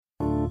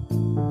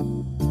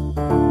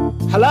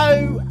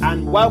Hello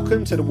and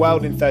welcome to The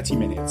World in 30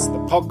 Minutes, the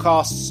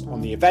podcasts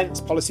on the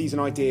events, policies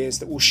and ideas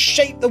that will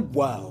shape the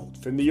world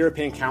from the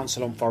European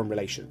Council on Foreign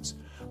Relations.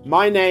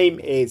 My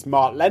name is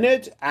Mark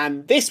Leonard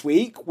and this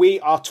week we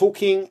are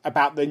talking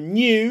about the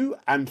new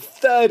and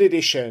third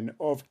edition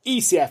of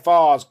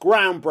ECFR's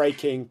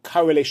groundbreaking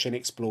Coalition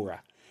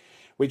Explorer,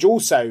 which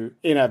also,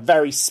 in a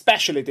very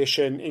special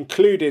edition,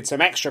 included some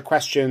extra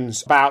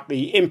questions about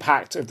the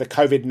impact of the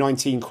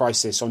COVID-19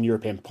 crisis on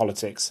European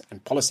politics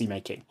and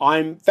policymaking.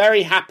 I'm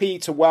very happy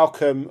to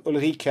welcome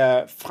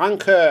Ulrike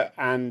Franke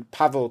and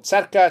Pavel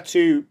Cerka,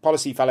 two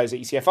policy fellows at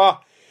ECFR,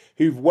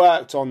 who've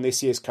worked on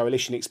this year's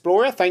Coalition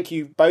Explorer. Thank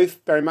you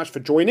both very much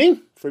for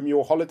joining from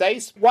your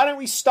holidays. Why don't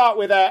we start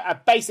with a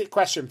basic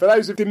question for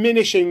those of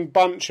diminishing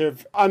bunch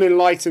of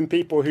unenlightened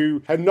people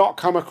who had not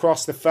come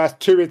across the first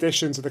two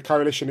editions of the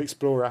Coalition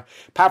Explorer.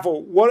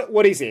 Pavel,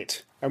 what is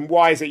it and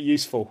why is it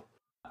useful?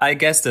 I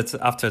guess that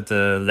after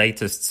the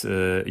latest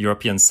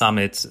European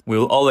summit,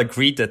 we'll all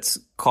agree that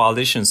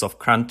coalitions of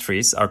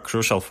countries are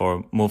crucial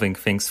for moving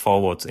things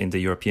forward in the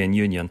European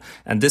Union.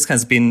 And this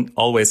has been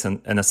always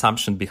an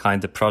assumption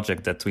behind the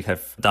project that we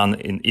have done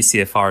in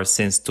ECFR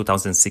since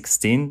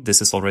 2016.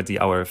 This is already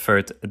our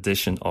third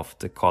edition of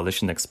the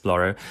Coalition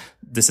Explorer.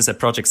 This is a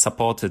project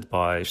supported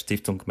by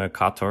Stiftung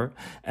Mercator.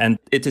 And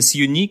it is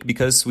unique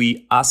because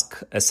we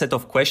ask a set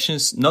of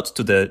questions not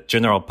to the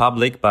general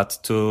public, but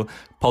to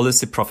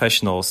policy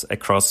professionals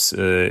across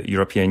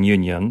European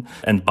Union.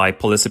 And by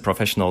policy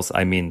professionals,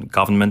 I mean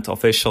government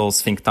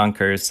officials, think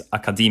tankers,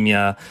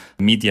 academia,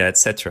 media,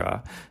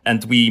 etc.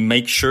 And we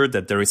make sure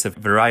that there is a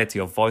variety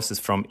of voices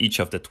from each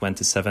of the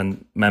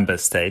 27 member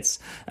states.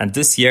 And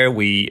this year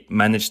we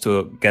managed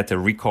to get a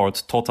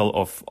record total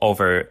of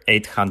over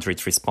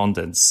 800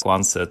 respondents who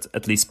answered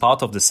at least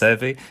part of the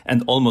survey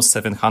and almost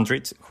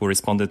 700 who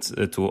responded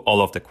to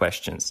all of the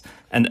questions.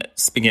 And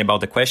speaking about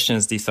the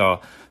questions, these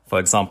are, for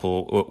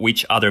example,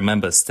 which other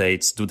member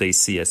states do they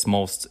see as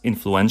most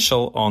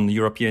influential on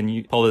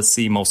European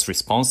policy, most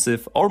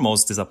responsive or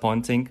most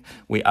disappointing?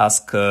 We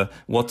ask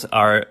what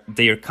are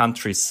their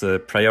countries'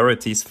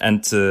 priorities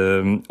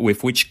and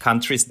with which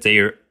countries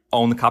their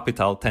own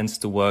capital tends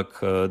to work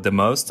the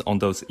most on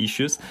those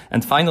issues.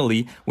 And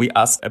finally, we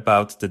ask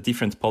about the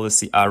different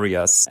policy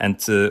areas and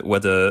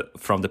whether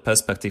from the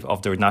perspective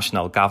of their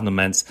national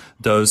governments,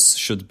 those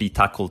should be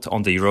tackled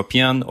on the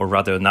European or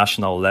rather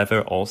national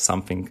level or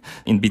something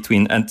in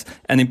between. And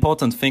an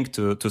important thing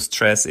to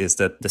stress is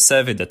that the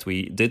survey that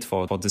we did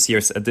for this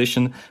year's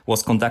edition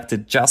was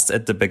conducted just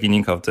at the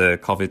beginning of the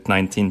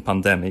COVID-19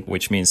 pandemic,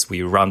 which means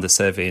we ran the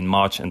survey in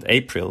March and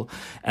April.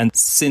 And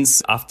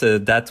since after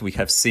that we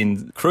have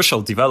seen crucial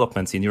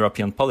developments in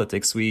European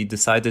politics, we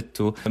decided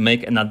to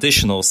make an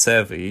additional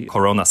survey,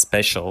 Corona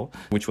Special,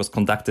 which was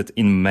conducted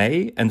in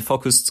May and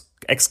focused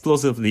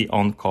exclusively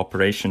on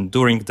cooperation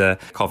during the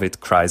COVID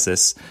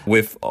crisis,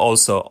 with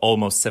also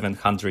almost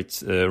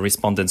 700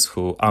 respondents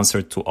who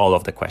answered to all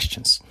of the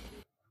questions.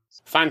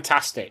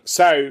 Fantastic.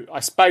 So I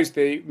suppose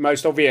the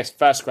most obvious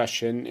first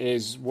question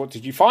is, what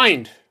did you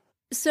find?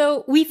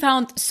 So we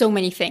found so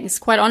many things.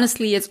 Quite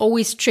honestly, it's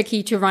always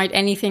tricky to write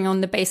anything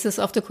on the basis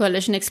of the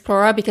Coalition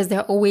Explorer because there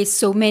are always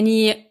so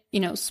many,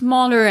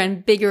 smaller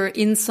and bigger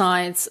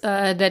insights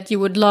that you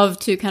would love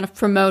to kind of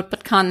promote,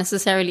 but can't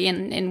necessarily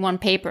in one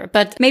paper.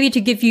 But maybe to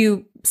give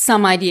you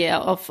some idea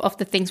of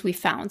the things we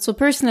found. So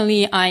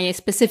personally, I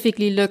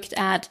specifically looked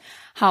at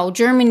how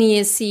Germany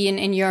is seen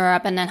in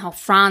Europe and then how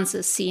France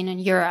is seen in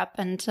Europe.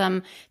 And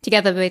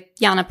together with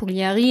Jana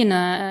Pugliarin,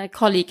 a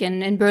colleague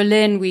in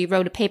Berlin, we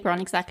wrote a paper on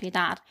exactly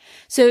that.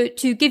 So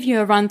to give you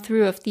a run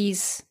through of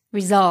these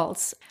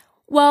results,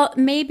 well,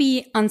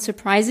 maybe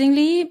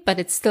unsurprisingly, but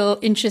it's still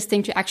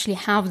interesting to actually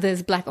have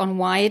this black on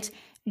white,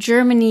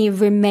 Germany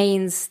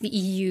remains the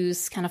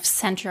EU's kind of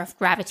center of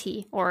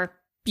gravity, or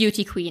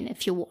beauty queen,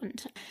 if you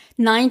want.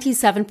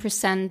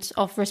 97%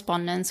 of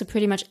respondents, so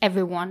pretty much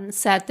everyone,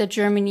 said that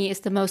Germany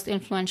is the most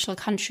influential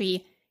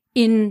country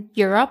in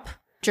Europe.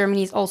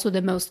 Germany is also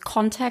the most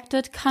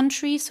contacted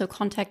country, so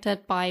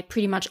contacted by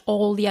pretty much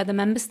all the other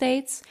member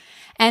states.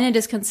 And it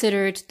is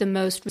considered the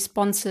most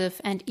responsive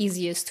and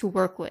easiest to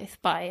work with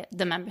by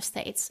the member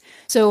states.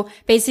 So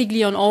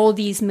basically on all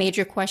these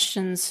major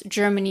questions,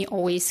 Germany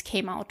always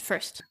came out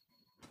first.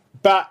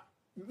 But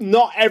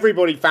not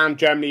everybody found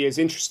Germany as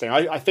interesting.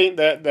 I think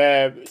that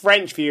the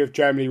French view of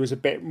Germany was a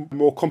bit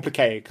more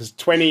complicated because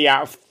 20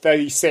 out of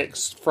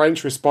 36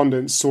 French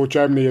respondents saw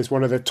Germany as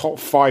one of the top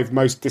 5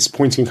 most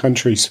disappointing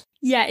countries.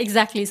 Yeah,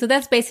 exactly. So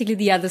that's basically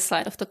the other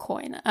side of the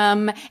coin.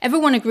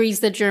 Everyone agrees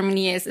that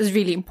Germany is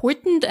really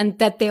important and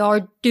that they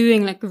are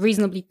doing like a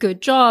reasonably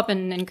good job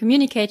and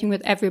communicating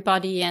with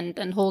everybody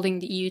and holding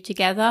the EU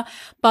together.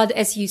 But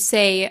as you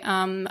say,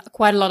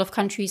 quite a lot of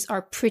countries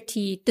are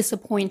pretty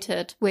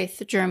disappointed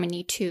with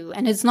Germany too.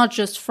 And it's not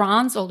just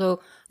France,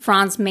 although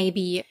France may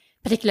be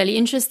particularly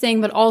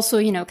interesting, but also,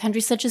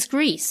 countries such as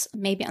Greece,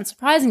 maybe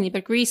unsurprisingly,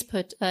 but Greece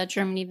put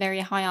Germany very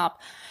high up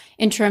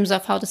in terms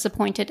of how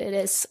disappointed it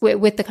is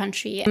with the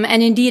country.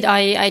 And indeed,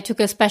 I took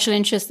a special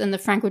interest in the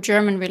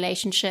Franco-German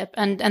relationship.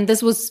 And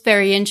this was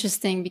very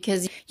interesting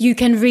because you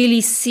can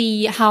really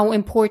see how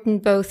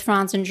important both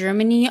France and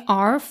Germany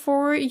are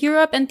for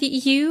Europe and the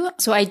EU.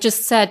 So I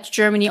just said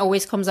Germany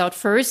always comes out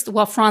first,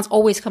 while France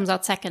always comes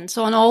out second.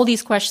 So on all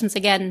these questions,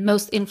 again,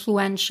 most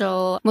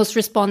influential, most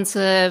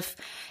responsive,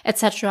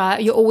 etc.,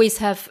 you always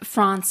have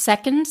France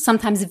second,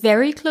 sometimes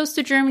very close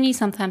to Germany,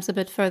 sometimes a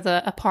bit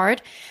further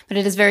apart. But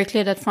it is very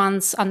clear that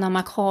France under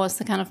Macron is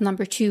the kind of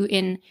number 2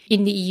 in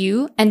the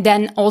EU. And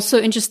then also,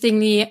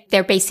 interestingly,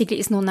 there basically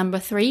is no number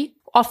 3.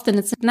 Often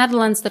it's the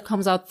Netherlands that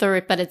comes out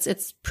third, but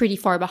it's pretty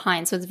far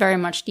behind. So it's very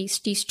much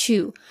these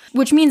two,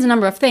 which means a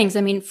number of things.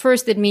 I mean,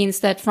 first, it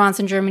means that France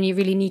and Germany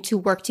really need to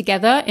work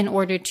together in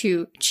order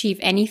to achieve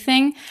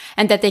anything,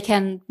 and that they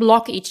can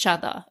block each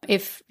other.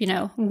 If,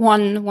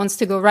 one wants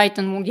to go right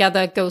and the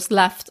other goes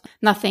left,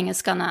 nothing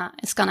is gonna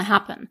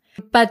happen.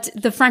 But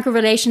the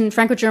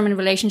Franco-German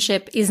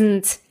relationship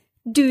isn't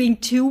doing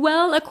too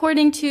well,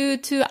 according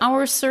to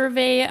our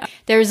survey.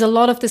 There is a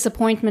lot of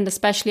disappointment,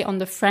 especially on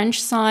the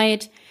French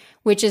side,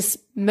 which is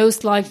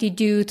most likely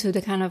due to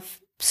the kind of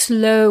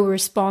slow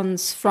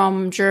response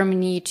from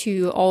Germany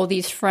to all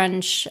these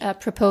French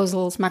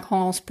proposals,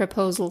 Macron's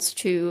proposals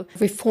to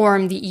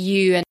reform the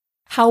EU. And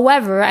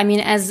however, I mean,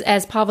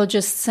 as Pavel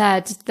just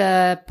said,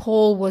 the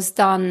poll was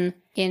done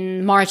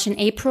in March and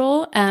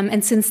April.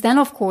 And since then,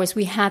 of course,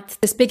 we had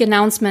this big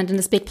announcement and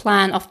this big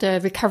plan of the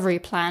recovery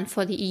plan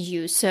for the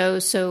EU.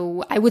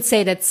 So I would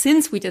say that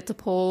since we did the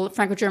poll,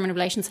 Franco-German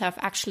relations have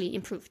actually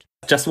improved.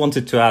 Just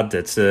wanted to add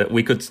that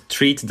we could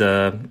treat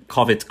the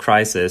COVID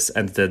crisis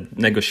and the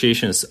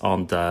negotiations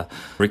on the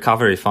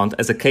recovery fund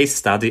as a case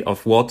study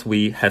of what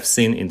we have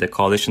seen in the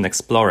Coalition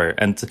Explorer.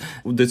 And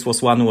this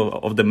was one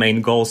of the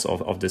main goals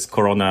of this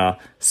Corona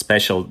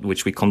special,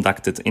 which we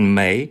conducted in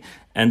May.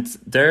 And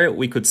there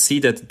we could see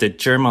that the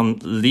German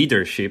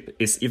leadership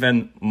is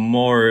even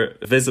more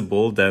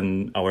visible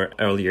than our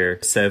earlier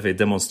survey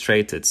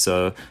demonstrated.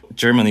 So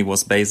Germany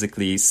was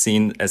basically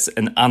seen as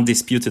an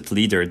undisputed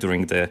leader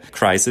during the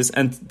crisis.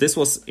 And this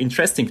was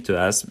interesting to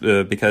us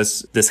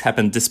because this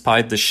happened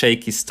despite the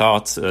shaky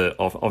start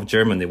of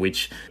Germany,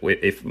 which,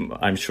 if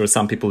I'm sure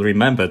some people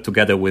remember,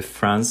 together with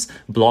France,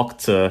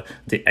 blocked the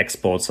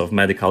exports of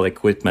medical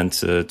equipment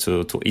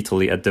to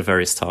Italy at the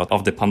very start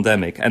of the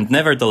pandemic. And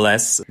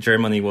nevertheless,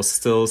 Germany was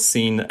still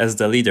seen as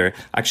the leader.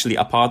 Actually,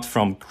 apart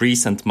from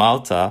Greece and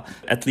Malta,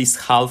 at least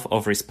half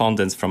of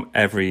respondents from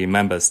every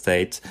member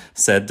state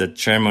said that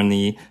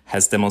Germany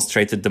has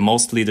demonstrated the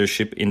most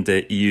leadership in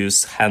the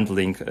EU's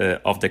handling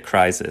of the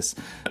crisis.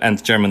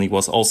 And Germany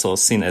was also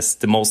seen as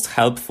the most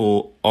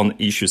helpful on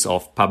issues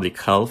of public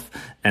health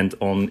and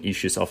on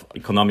issues of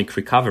economic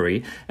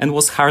recovery, and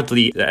was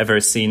hardly ever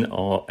seen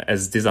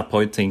as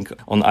disappointing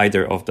on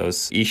either of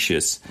those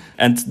issues.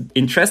 And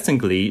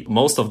interestingly,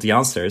 most of the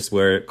answers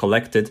were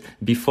collected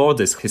before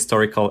this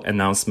historical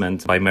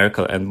announcement by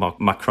Merkel and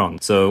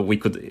Macron. So we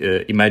could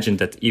imagine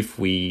that if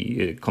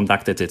we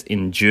conducted it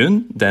in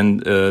June, then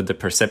the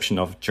perception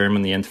of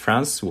Germany and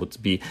France would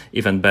be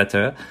even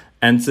better.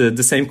 And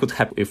the same could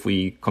happen if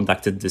we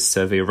conducted this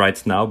survey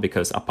right now,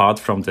 because apart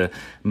from the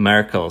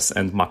Merkel's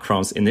and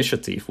Macron's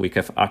initiative, we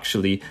have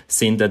actually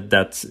seen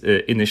that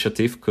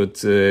initiative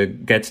could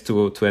get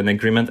to an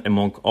agreement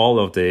among all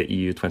of the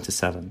EU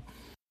 27.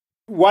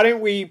 Why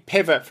don't we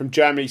pivot from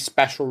Germany's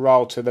special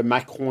role to the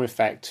Macron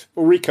effect?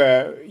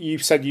 Ulrike, you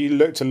said you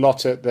looked a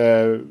lot at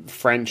the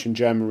French and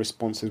German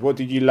responses. What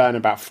did you learn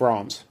about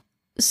France?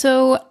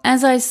 So,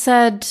 as I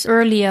said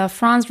earlier,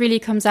 France really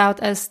comes out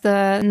as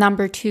the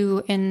number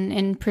 2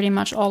 in pretty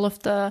much all of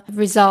the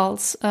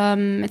results.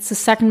 It's the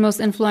second most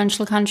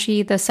influential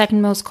country, the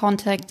second most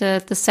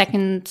contacted, the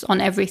second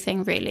on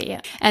everything, really.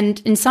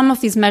 And in some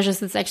of these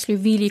measures, it's actually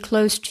really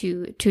close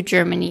to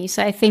Germany.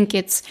 So I think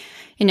it's,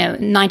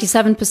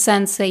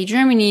 97% say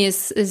Germany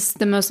is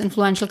the most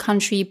influential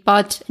country,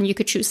 but, and you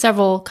could choose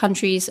several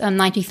countries,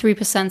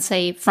 93%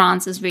 say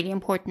France is really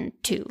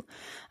important too.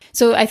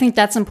 So I think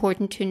that's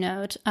important to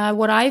note.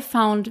 What I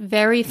found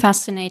very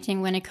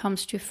fascinating when it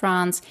comes to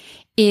France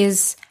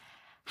is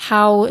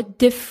how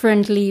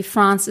differently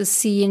France is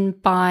seen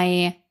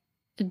by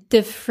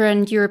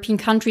different European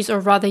countries,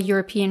 or rather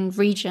European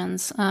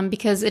regions,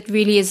 because it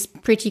really is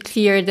pretty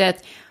clear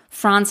that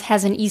France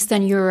has an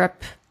Eastern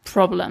Europe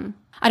problem.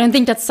 I don't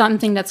think that's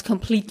something that's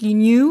completely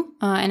new.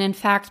 And in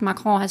fact,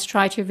 Macron has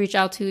tried to reach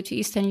out to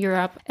Eastern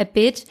Europe a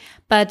bit.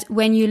 But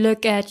when you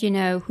look at,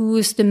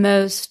 who's the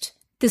most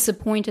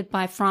disappointed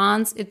by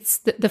France, it's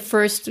the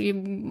first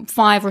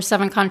 5 or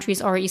 7 countries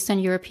are Eastern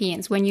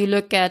Europeans. When you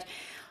look at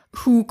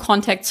who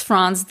contacts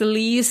France the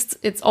least,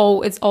 it's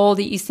all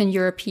the Eastern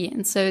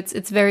Europeans. So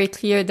it's very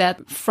clear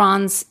that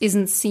France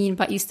isn't seen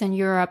by Eastern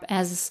Europe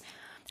as,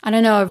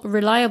 a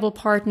reliable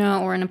partner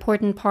or an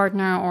important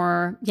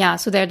partner,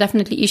 so there are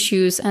definitely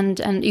issues, and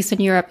Eastern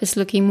Europe is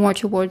looking more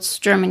towards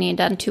Germany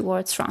than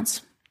towards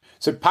France.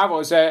 So Pavel,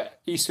 as an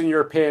Eastern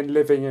European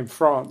living in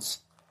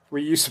France, were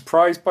you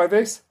surprised by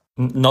this?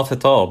 Not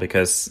at all,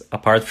 because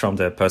apart from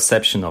the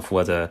perception of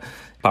whether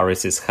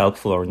Paris is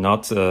helpful or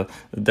not,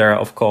 there are,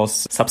 of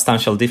course,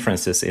 substantial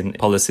differences in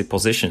policy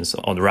positions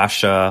on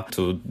Russia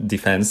to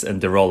defense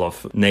and the role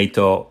of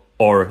NATO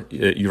or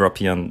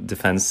European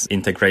defense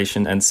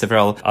integration and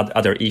several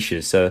other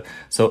issues.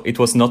 So it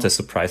was not a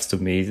surprise to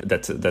me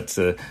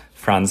that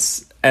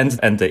France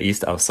and the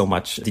East are so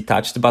much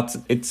detached, but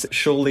it's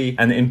surely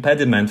an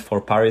impediment for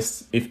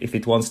Paris if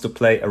it wants to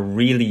play a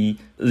really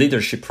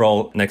leadership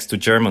role next to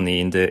Germany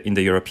in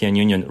the European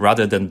Union,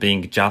 rather than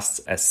being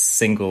just a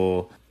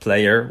single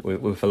player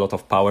with a lot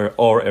of power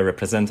or a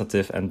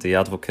representative and the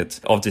advocate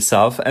of the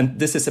South. And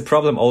this is a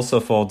problem also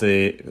for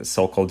the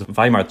so-called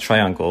Weimar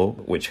Triangle,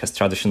 which has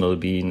traditionally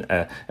been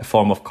a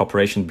form of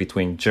cooperation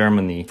between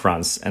Germany,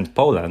 France and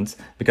Poland,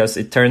 because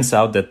it turns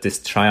out that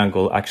this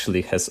triangle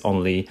actually has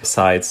only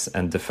sides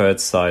and the third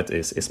side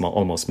is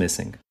almost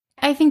missing.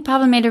 I think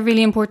Pavel made a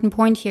really important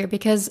point here,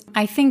 because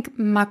I think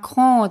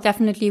Macron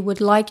definitely would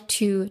like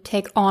to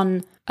take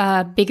on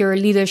bigger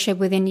leadership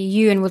within the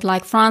EU and would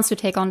like France to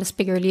take on this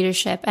bigger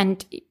leadership.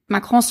 And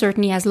Macron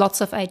certainly has lots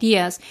of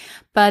ideas,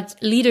 but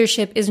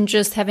leadership isn't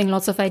just having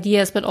lots of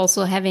ideas, but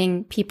also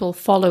having people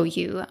follow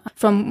you.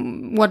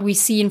 From what we've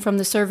seen from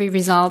the survey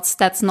results,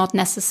 that's not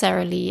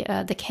necessarily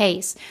the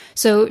case.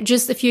 So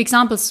just a few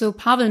examples. So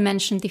Pavel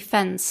mentioned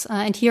defense.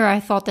 And here I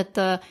thought that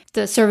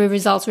the survey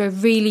results were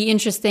really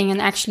interesting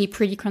and actually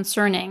pretty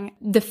concerning.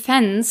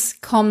 Defense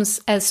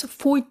comes as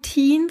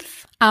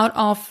 14th out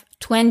of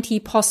 20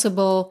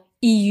 possible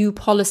EU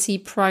policy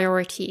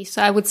priorities.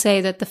 So I would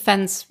say that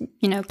defense,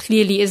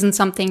 clearly isn't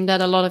something that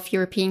a lot of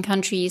European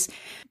countries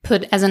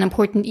put as an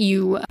important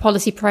EU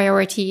policy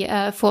priority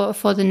for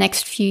the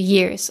next few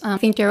years. I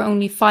think there are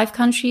only 5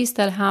 countries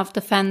that have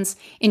defense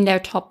in their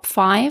top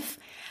 5.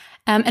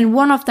 And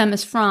one of them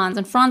is France.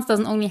 And France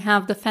doesn't only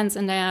have defense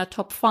in their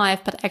top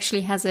 5, but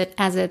actually has it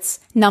as its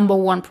number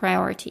 1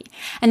 priority.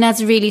 And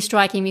that's really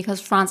striking,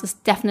 because France is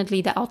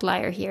definitely the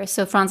outlier here.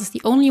 So France is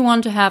the only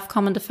one to have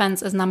common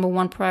defense as number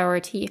 1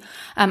 priority.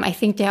 I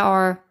think there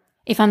are,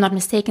 if I'm not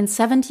mistaken,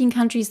 17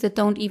 countries that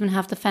don't even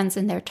have defense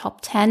in their top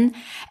 10.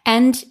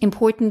 And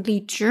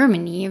importantly,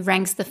 Germany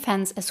ranks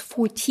defense as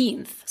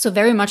 14th. So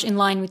very much in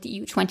line with the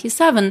EU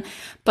 27,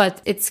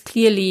 but it's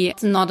clearly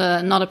not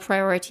a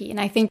priority. And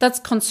I think that's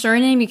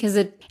concerning, because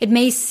it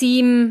may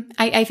seem,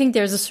 I think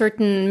there's a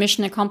certain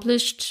mission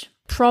accomplished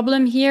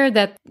problem here,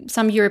 that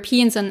some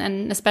Europeans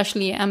and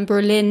especially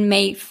Berlin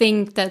may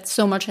think that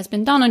so much has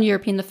been done on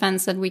European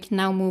defense that we can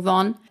now move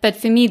on. But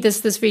for me,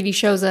 this really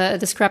shows a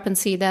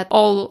discrepancy that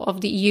all of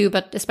the EU,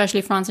 but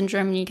especially France and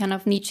Germany, kind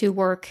of need to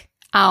work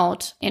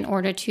out in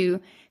order to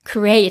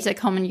create a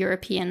common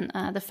European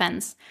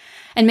defense.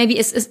 And maybe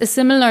a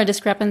similar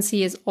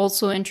discrepancy is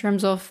also in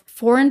terms of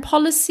foreign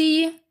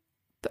policy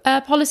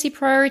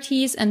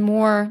priorities and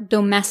more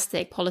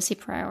domestic policy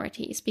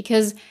priorities,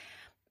 because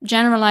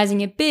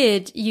generalizing a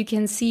bit, you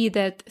can see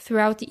that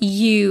throughout the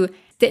EU,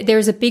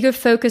 there's a bigger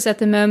focus at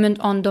the moment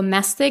on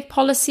domestic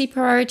policy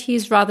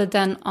priorities rather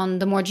than on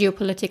the more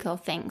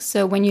geopolitical things.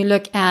 So when you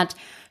look at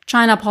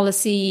China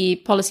policy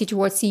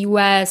towards the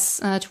US,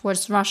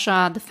 towards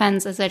Russia,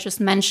 defense, as I just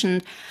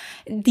mentioned,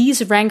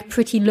 these rank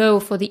pretty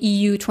low for the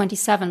EU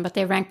 27, but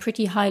they rank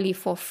pretty highly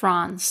for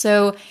France.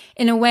 So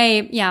in a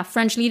way,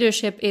 French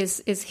leadership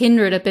is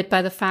hindered a bit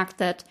by the fact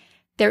that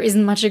there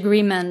isn't much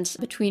agreement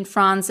between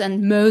France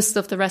and most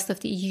of the rest of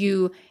the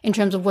EU in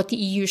terms of what the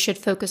EU should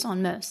focus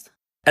on most.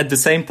 At the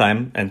same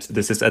time, and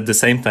this is at the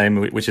same time,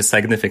 which is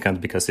significant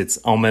because it's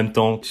en même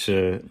temps, which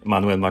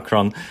Emmanuel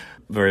Macron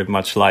very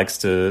much likes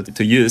to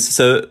use.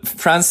 So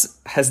France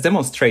has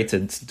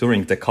demonstrated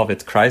during the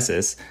COVID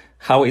crisis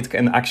how it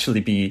can actually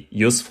be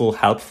useful,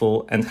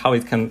 helpful, and how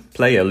it can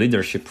play a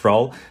leadership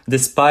role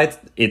despite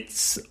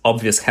its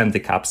obvious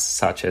handicaps,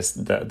 such as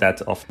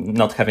that of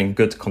not having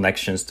good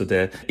connections to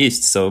the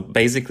East. So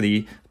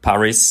basically,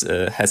 Paris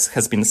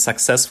has been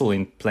successful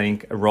in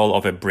playing a role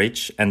of a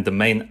bridge and the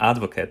main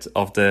advocate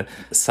of the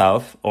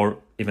South, or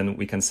even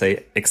we can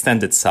say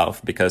extended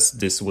South, because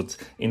this would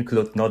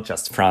include not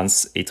just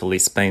France, Italy,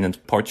 Spain and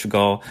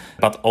Portugal,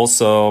 but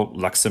also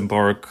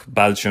Luxembourg,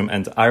 Belgium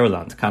and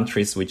Ireland,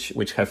 countries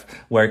which have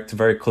worked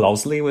very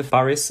closely with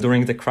Paris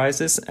during the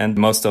crisis. And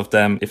most of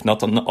them, if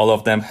not all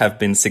of them, have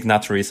been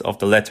signatories of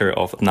the Letter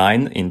of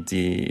 9 in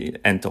the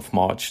end of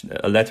March,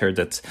 a letter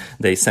that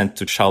they sent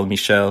to Charles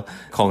Michel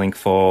calling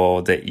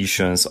for the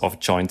issuance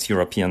of joint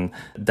European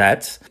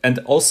debt. And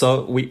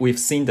also we've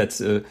seen that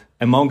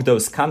among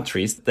those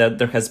countries, that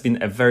there has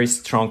been a very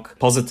strong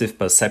positive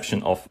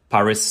perception of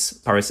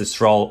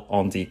Paris's role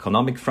on the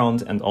economic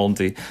front and on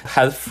the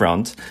health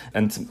front.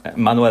 And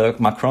Emmanuel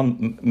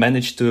Macron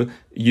managed to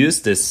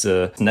use this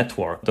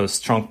network, those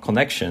strong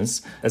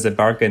connections, as a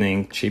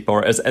bargaining chip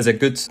or as a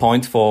good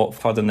point for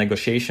the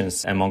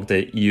negotiations among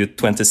the EU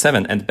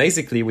 27. And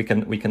basically, we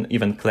can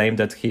even claim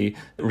that he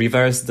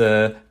reversed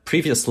the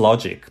previous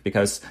logic,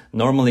 because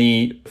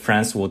normally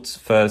France would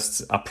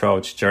first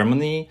approach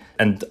Germany,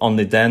 and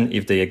only then,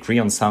 if they agree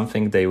on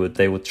something, they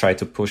would try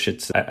to push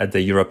it at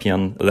the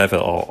European level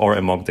or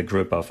among the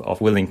group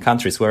of willing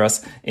countries.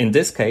 Whereas in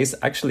this case,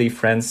 actually,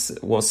 France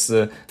was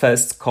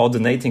first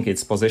coordinating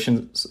its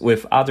positions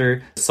with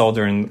other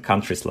southern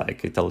countries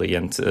like Italy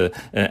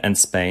and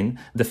Spain.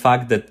 The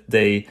fact that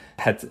they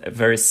had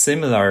very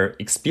similar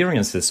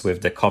experiences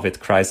with the COVID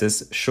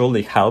crisis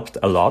surely helped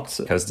a lot,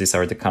 because these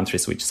are the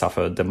countries which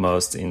suffered the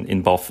most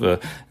in both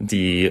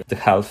the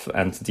health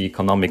and the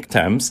economic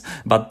terms.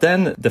 But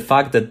then the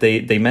fact that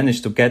they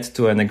managed to get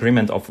to an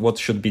agreement of what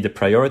should be the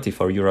priority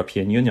for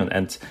European Union,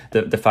 and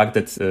the fact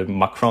that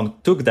Macron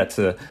took that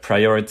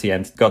priority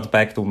and got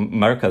back to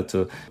Merkel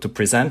to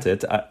present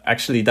it,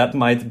 actually that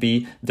might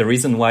be the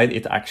reason why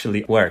it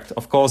actually worked.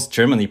 Of course,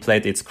 Germany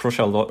played its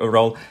crucial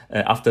role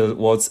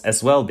afterwards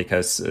as well,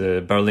 because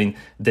Berlin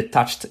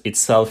detached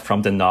itself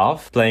from the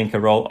north, playing a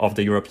role of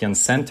the European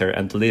center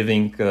and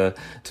leaving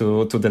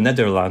to the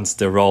Netherlands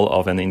the role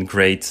of an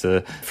ingrate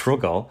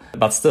frugal.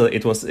 But still,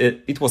 it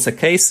was a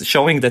case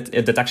showing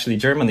that actually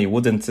Germany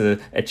wouldn't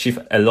achieve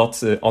a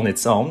lot on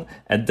its own,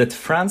 and that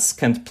France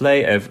can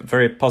play a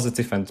very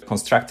positive and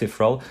constructive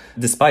role,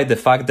 despite the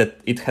fact that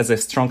it has a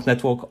strong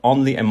network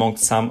only among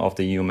some of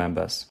the EU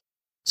members.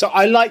 So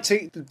I like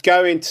to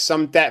go into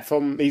some depth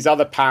on these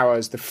other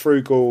powers, the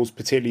frugals,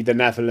 particularly the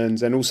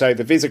Netherlands, and also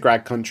the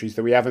Visegrad countries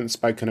that we haven't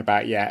spoken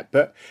about yet.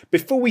 But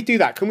before we do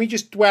that, can we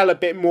just dwell a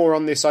bit more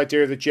on this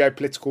idea of the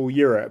geopolitical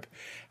Europe?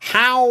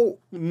 How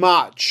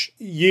much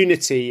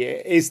unity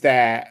is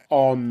there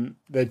on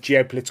the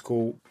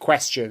geopolitical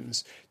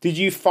questions? Did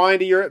you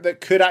find a Europe that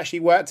could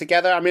actually work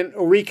together? I mean,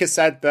 Ulrike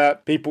said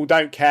that people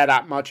don't care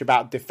that much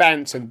about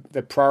defence and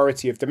the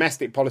priority of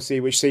domestic policy,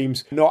 which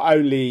seems not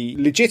only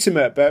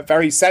legitimate, but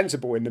very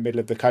sensible in the middle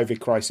of the COVID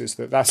crisis,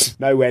 that's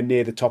nowhere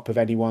near the top of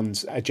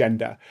anyone's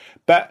agenda.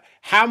 But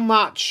how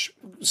much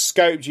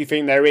scope do you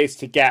think there is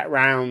to get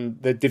around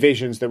the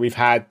divisions that we've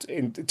had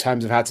in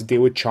terms of how to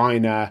deal with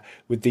China,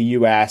 with the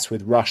US,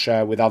 with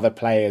Russia, with other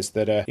players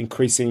that are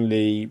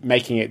increasingly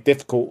making it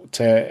difficult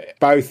to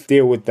both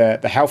deal with the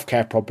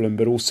healthcare problem,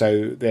 but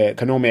also the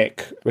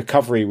economic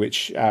recovery,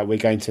 which we're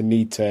going to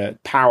need to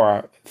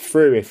power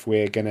through if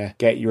we're going to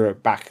get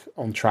Europe back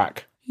on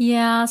track?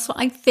 Yeah, so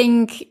I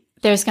think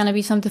there's going to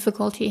be some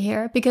difficulty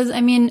here because,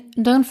 I mean,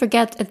 don't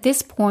forget, at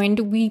this point,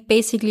 we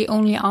basically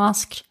only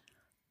asked,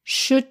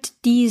 should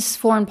these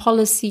foreign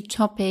policy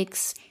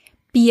topics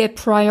be a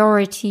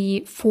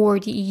priority for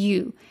the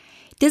EU?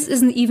 This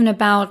isn't even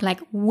about like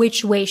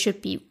which way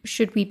should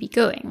we be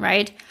going,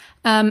 right?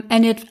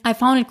 I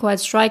found it quite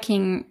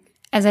striking,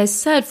 as I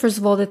said, first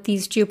of all, that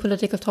these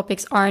geopolitical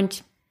topics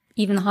aren't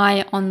even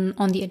high on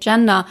the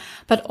agenda,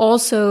 but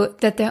also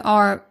that there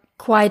are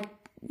quite,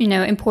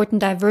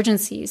 important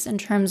divergencies in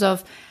terms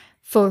of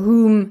for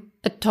whom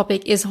a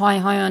topic is high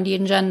on the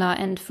agenda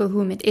and for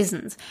whom it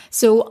isn't.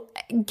 So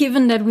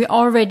given that we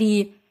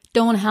already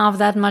don't have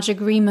that much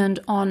agreement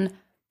on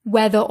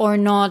whether or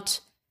not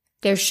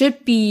there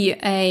should be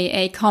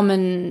a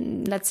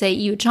common, let's say,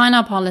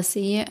 EU-China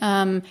policy,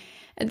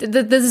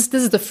 this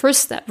is the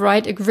first step,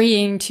 right?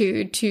 Agreeing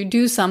to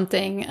do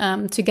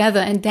something together,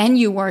 and then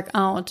you work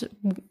out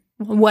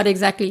what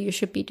exactly you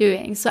should be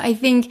doing. So I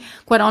think,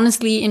 quite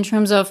honestly, in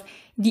terms of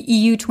the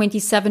EU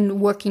 27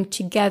 working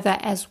together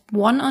as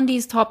one on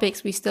these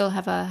topics, we still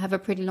have a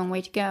pretty long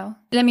way to go.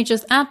 Let me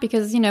just add,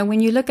 because, when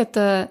you look at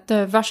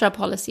the Russia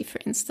policy, for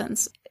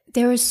instance,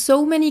 there are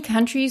so many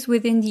countries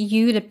within the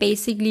EU that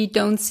basically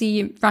don't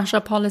see Russia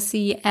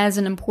policy as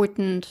an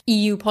important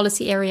EU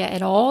policy area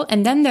at all.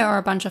 And then there are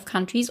a bunch of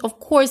countries,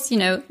 of course,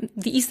 the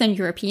Eastern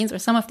Europeans or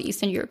some of the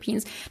Eastern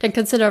Europeans that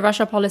consider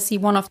Russia policy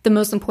one of the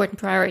most important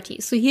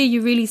priorities. So here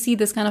you really see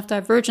this kind of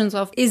divergence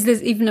of, is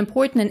this even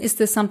important? And is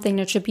this something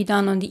that should be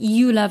done on the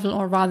EU level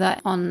or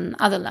rather on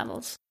other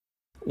levels?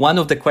 One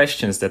of the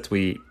questions that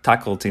we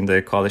tackled in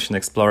the Coalition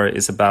Explorer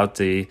is about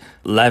the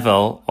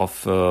level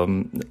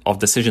of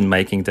decision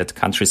making that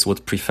countries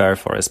would prefer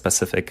for a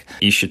specific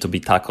issue to be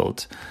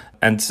tackled.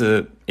 And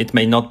it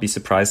may not be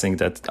surprising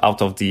that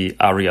out of the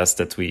areas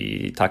that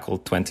we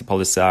tackled, 20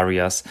 policy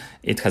areas,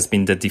 it has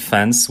been the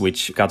defense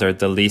which gathered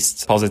the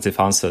least positive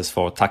answers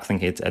for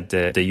tackling it at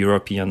the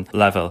European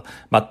level.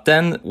 But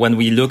then when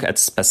we look at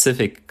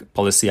specific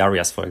policy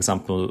areas, for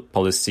example,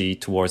 policy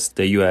towards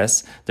the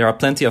US, there are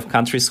plenty of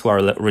countries who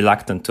are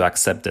reluctant to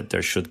accept that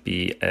there should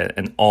be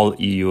an all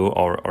EU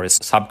or a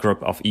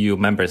subgroup of EU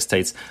member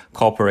states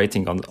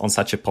cooperating on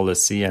such a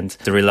policy. And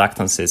the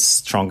reluctance is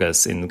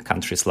strongest in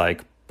countries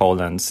like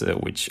Poland,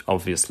 which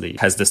obviously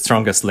has the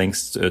strongest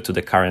links to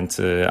the current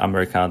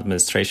American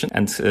administration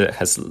and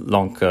has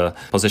long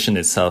positioned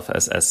itself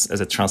as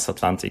a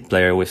transatlantic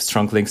player with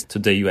strong links to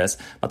the US,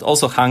 but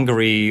also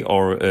Hungary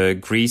or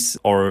Greece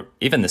or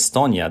even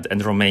Estonia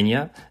and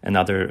Romania,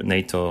 another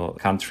NATO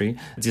country.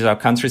 These are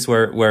countries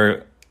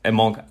where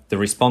among the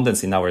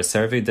respondents in our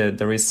survey,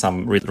 there is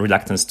some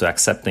reluctance to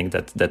accepting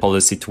that the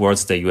policy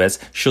towards the US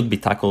should be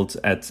tackled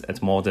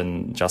at more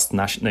than just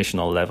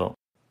national level.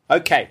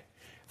 Okay.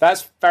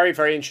 That's very,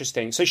 very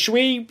interesting. So should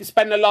we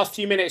spend the last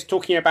few minutes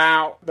talking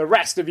about the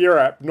rest of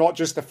Europe, not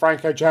just the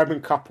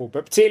Franco-German couple,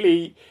 but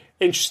particularly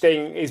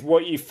interesting is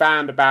what you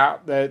found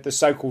about the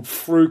so-called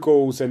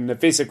Frugals and the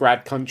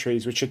Visegrad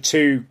countries, which are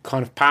two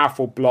kind of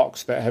powerful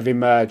blocs that have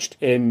emerged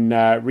in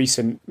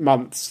recent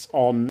months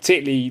on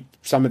particularly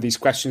some of these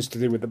questions to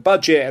do with the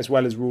budget as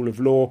well as rule of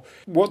law.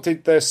 What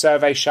did the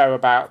survey show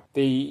about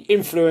the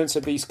influence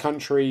of these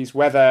countries,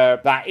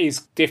 whether that is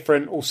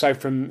different also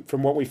from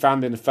what we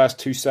found in the first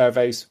two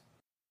surveys?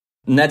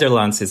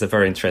 Netherlands is a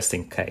very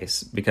interesting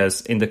case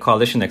because in the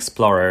Coalition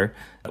Explorer,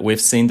 we've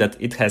seen that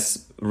it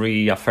has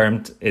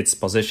reaffirmed its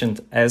position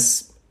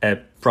as a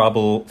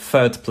probable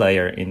third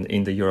player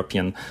in the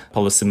European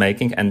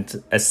policymaking,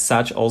 and as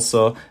such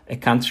also a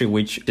country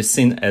which is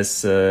seen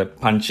as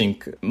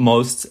punching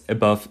most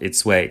above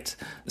its weight.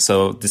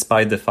 So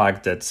despite the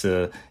fact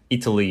that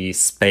Italy,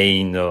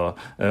 Spain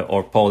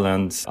or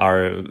Poland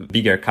are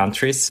bigger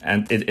countries,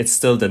 and it's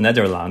still the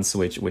Netherlands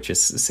which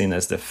is seen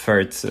as the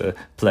third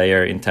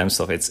player in terms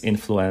of its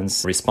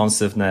influence,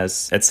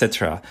 responsiveness,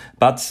 etc.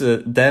 But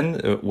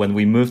then when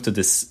we move to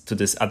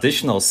this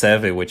additional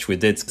survey which we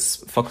did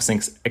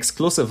focusing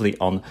exclusively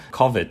on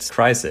COVID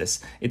crisis,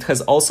 it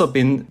has also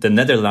been the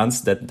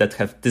Netherlands that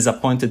have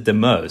disappointed the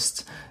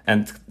most.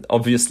 And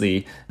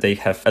obviously, they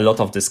have a lot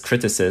of this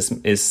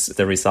criticism is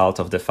the result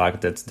of the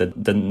fact that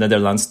the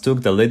Netherlands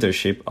took the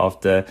leadership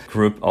of the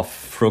group of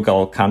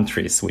frugal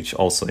countries, which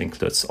also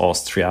includes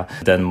Austria,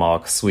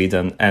 Denmark,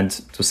 Sweden, and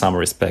to some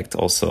respect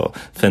also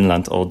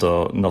Finland,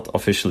 although not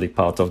officially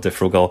part of the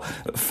Frugal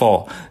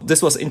Four.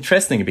 This was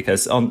interesting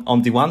because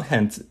on the one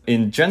hand,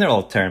 in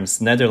general terms,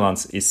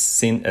 Netherlands is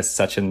seen as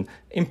such an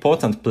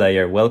important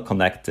player, well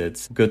connected,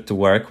 good to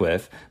work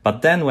with.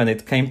 But then when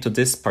it came to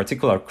this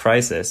particular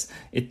crisis,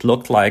 it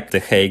looked like the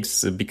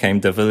Hagues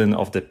became the villain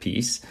of the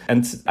piece.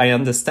 And I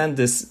understand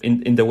this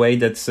in the way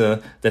that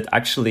that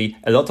actually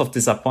a lot of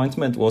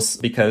disappointment was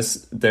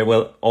because there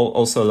were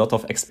also a lot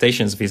of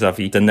expectations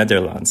vis-a-vis the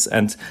Netherlands.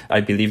 And I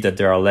believe that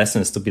there are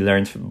lessons to be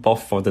learned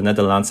both for the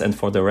Netherlands and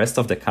for the rest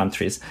of the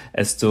countries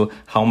as to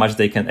how much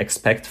they can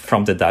expect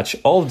from the Dutch,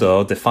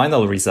 although the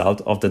final result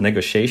of the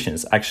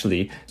negotiations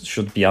actually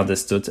should be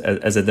understood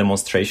as a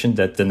demonstration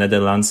that the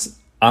Netherlands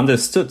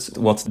understood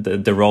what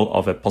the role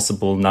of a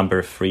possible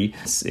number three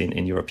is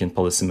in European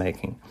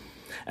policymaking.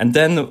 And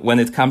then when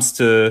it comes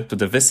to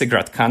the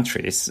Visegrad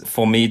countries,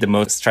 for me, the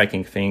most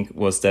striking thing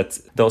was that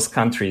those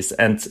countries,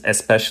 and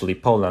especially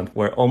Poland,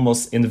 were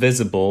almost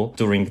invisible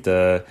during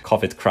the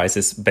COVID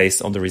crisis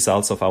based on the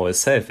results of our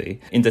survey,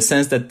 in the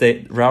sense that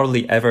they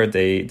rarely ever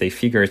they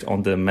figured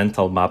on the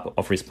mental map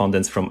of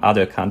respondents from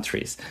other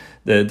countries.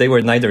 They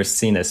were neither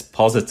seen as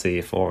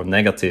positive or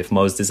negative,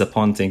 most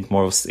disappointing,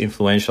 most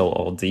influential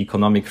on the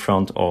economic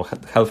front or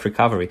health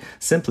recovery.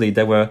 Simply,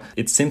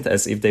 it seemed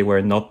as if they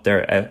were not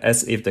there,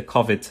 as if the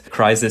COVID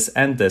crisis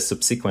and the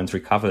subsequent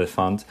recovery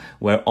fund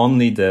were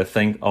only the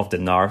thing of the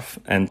North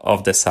and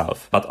of the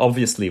South. But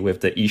obviously,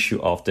 with the issue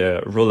of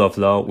the rule of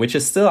law, which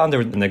is still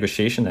under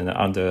negotiation and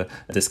under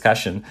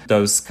discussion,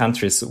 those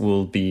countries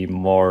will be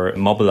more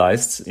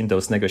mobilized in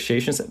those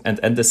negotiations. And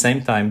at the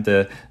same time,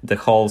 the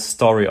whole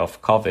story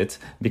of COVID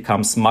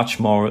becomes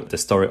much more the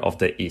story of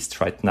the East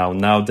right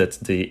now that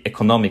the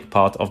economic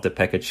part of the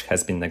package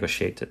has been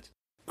negotiated.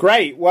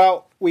 Great.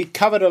 Well, we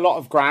covered a lot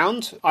of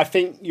ground. I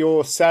think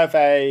your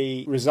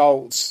survey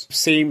results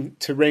seem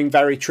to ring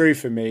very true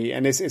for me.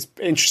 And it's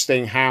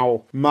interesting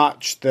how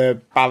much the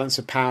balance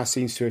of power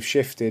seems to have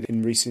shifted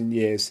in recent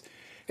years.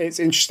 It's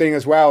interesting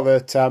as well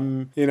that,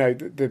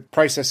 the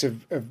process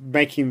of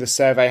making the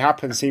survey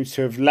happen seems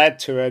to have led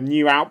to a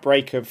new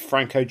outbreak of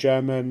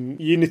Franco-German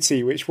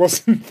unity, which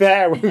wasn't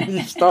there when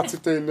you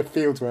started doing the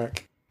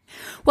fieldwork.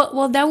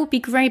 Well, that would be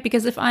great,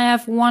 because if I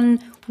have one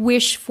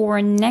wish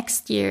for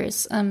next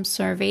year's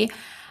survey,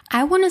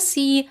 I want to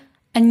see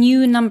a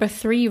new number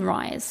 3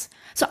 rise.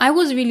 So I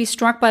was really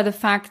struck by the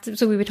fact,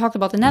 so we talked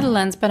about the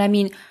Netherlands, but I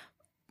mean,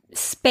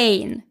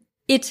 Spain,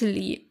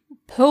 Italy,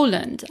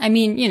 Poland,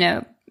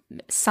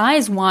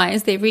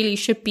 size-wise, they really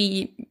should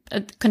be a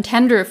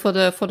contender for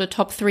the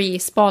top 3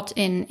 spot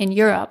in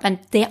Europe, and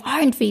they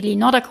aren't really,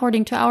 not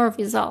according to our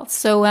results.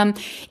 So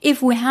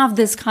if we have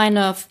this kind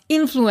of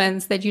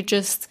influence that you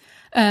just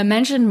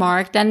mentioned,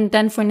 Mark,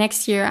 then for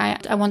next year,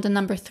 I want the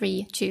number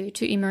 3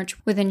 to emerge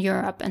within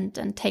Europe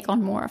and take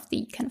on more of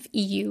the kind of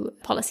EU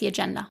policy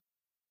agenda.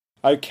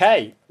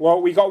 Okay, well,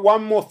 we got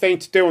one more thing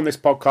to do on this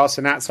podcast,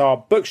 and that's our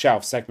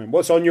bookshelf segment.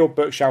 What's on your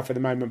bookshelf at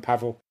the moment,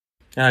 Pavel?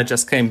 I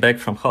just came back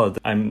from holiday.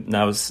 I'm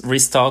now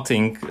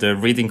restarting the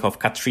reading of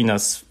Katrina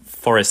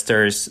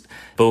Forrester's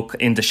book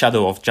In the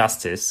Shadow of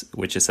Justice,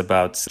 which is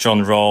about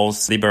John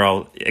Rawls'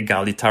 liberal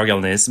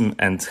egalitarianism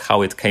and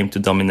how it came to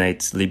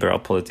dominate liberal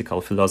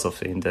political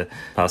philosophy in the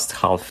past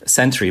half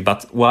century.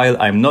 But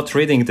while I'm not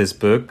reading this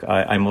book,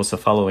 I'm also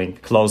following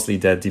closely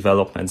the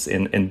developments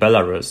in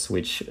Belarus,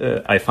 which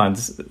I find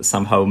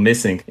somehow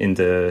missing in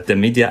the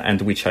media,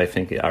 and which I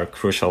think are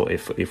crucial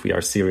if we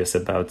are serious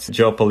about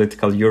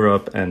geopolitical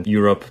Europe and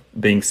Europe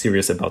being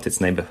serious about its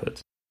neighborhood.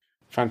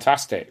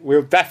 Fantastic.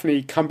 We'll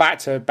definitely come back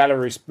to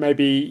Belarus,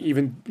 maybe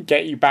even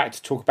get you back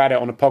to talk about it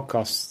on a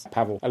podcast,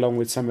 Pavel, along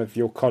with some of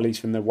your colleagues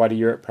from the Wider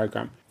Europe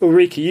programme.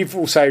 Ulrike, you've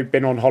also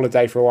been on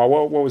holiday for a while.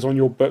 What was on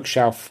your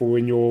bookshelf or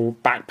in your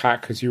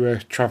backpack as you were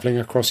travelling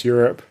across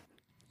Europe?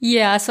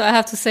 Yeah, so I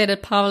have to say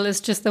that Pavel is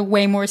just a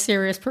way more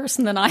serious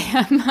person than I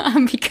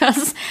am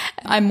because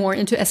I'm more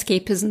into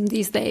escapism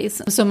these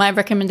days. So my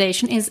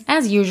recommendation is,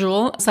 as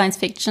usual, science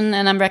fiction,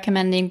 and I'm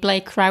recommending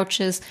Blake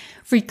Crouch's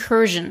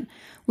Recursion,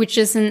 which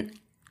is an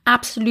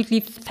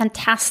absolutely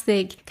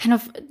fantastic kind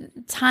of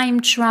time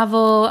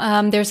travel.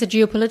 There's a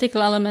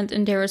geopolitical element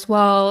in there as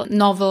well,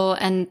 novel,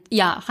 and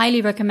yeah, highly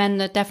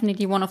recommended.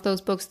 Definitely one of those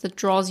books that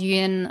draws you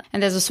in,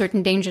 and there's a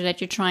certain danger that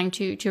you're trying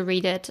to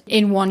read it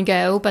in one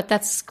go, but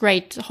that's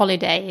great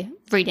holiday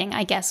reading,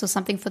 I guess, or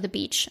something for the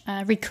beach.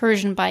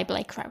 Recursion by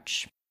Blake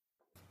Crouch.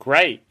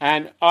 Great.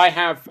 And I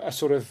have a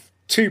sort of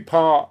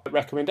two-part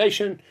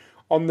recommendation.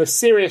 On the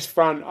serious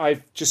front,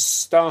 I've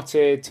just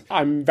started,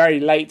 I'm very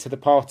late to the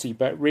party,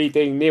 but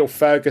reading Neil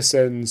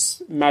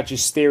Ferguson's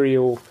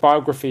magisterial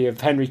biography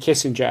of Henry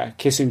Kissinger,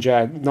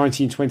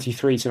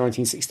 1923 to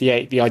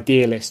 1968, The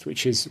Idealist,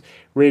 which is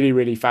really,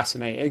 really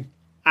fascinating.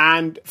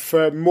 And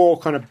for more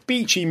kind of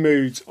beachy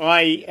moods,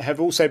 I have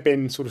also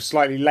been sort of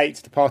slightly late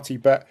to the party,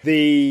 but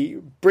the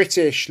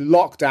British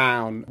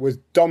lockdown was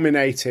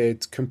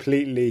dominated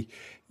completely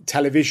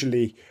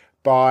televisually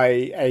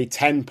by a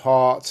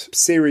 10-part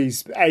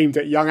series aimed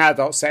at young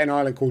adults set in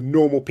Ireland called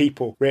Normal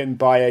People, written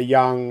by a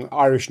young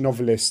Irish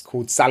novelist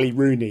called Sally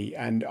Rooney.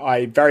 And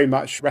I very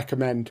much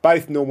recommend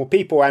both Normal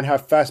People and her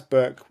first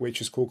book, which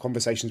is called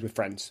Conversations with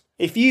Friends.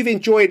 If you've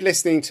enjoyed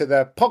listening to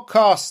the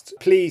podcast,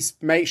 please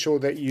make sure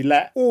that you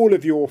let all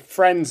of your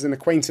friends and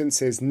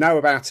acquaintances know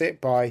about it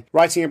by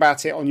writing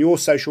about it on your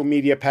social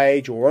media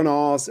page or on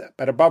ours,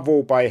 but above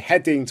all by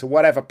heading to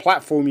whatever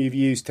platform you've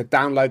used to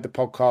download the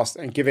podcast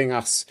and giving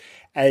us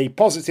a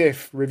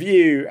positive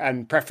review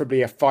and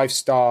preferably a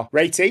 5-star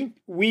rating.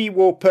 We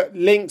will put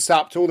links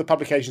up to all the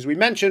publications we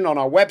mentioned on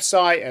our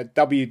website at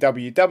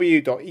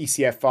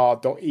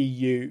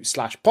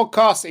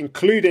www.ecfr.eu/podcast,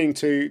 including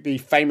to the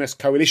famous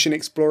Coalition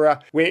Explorer,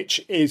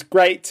 which is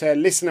great to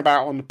listen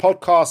about on the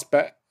podcast,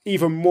 but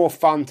even more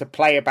fun to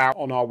play about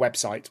on our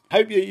website.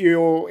 Hope that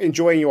you're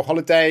enjoying your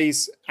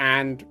holidays,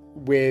 and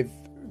with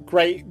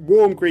great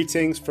warm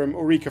greetings from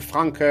Ulrike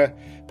Franke,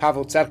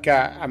 Pavel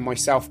Zerka and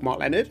myself, Mark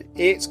Leonard,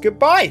 it's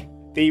goodbye.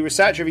 The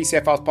researcher of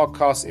ECFR's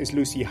podcast is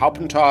Lucy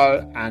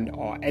Haupenthal and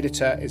our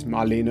editor is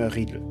Marlene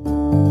Riedel.